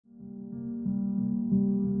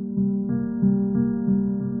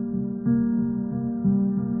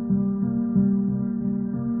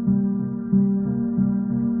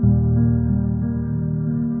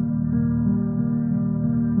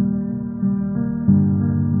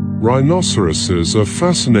Rhinoceroses are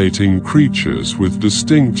fascinating creatures with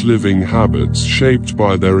distinct living habits shaped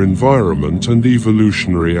by their environment and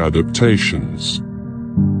evolutionary adaptations.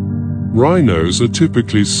 Rhinos are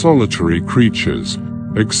typically solitary creatures,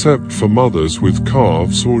 except for mothers with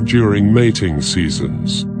calves or during mating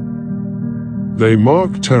seasons. They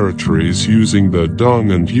mark territories using their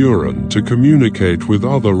dung and urine to communicate with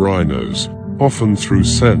other rhinos, often through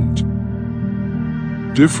scent.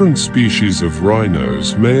 Different species of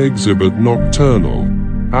rhinos may exhibit nocturnal,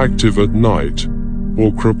 active at night,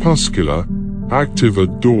 or crepuscular, active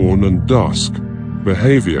at dawn and dusk,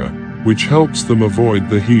 behavior, which helps them avoid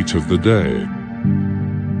the heat of the day.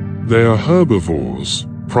 They are herbivores,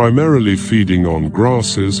 primarily feeding on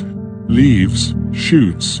grasses, leaves,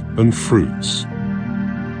 shoots, and fruits.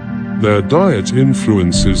 Their diet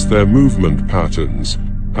influences their movement patterns,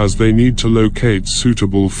 as they need to locate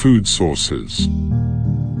suitable food sources.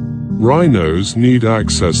 Rhinos need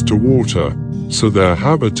access to water, so their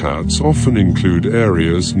habitats often include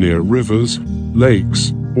areas near rivers,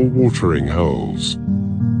 lakes, or watering holes.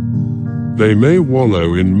 They may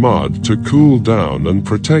wallow in mud to cool down and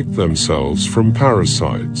protect themselves from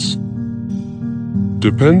parasites.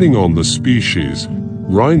 Depending on the species,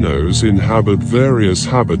 rhinos inhabit various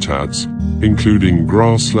habitats, including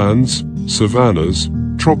grasslands, savannas,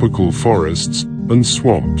 tropical forests, and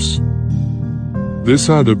swamps.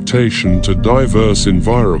 This adaptation to diverse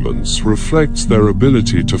environments reflects their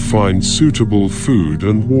ability to find suitable food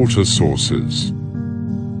and water sources.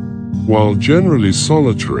 While generally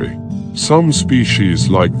solitary, some species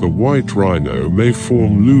like the white rhino may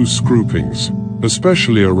form loose groupings,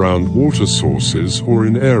 especially around water sources or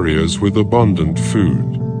in areas with abundant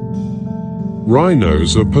food.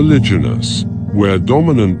 Rhinos are polygynous, where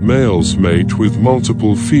dominant males mate with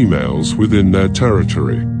multiple females within their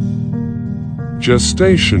territory.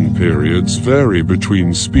 Gestation periods vary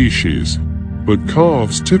between species, but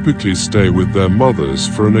calves typically stay with their mothers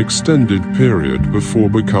for an extended period before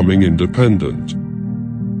becoming independent.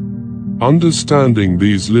 Understanding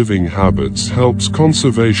these living habits helps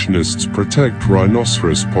conservationists protect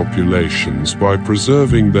rhinoceros populations by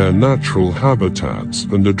preserving their natural habitats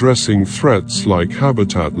and addressing threats like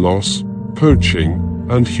habitat loss, poaching,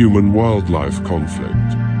 and human-wildlife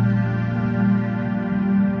conflict.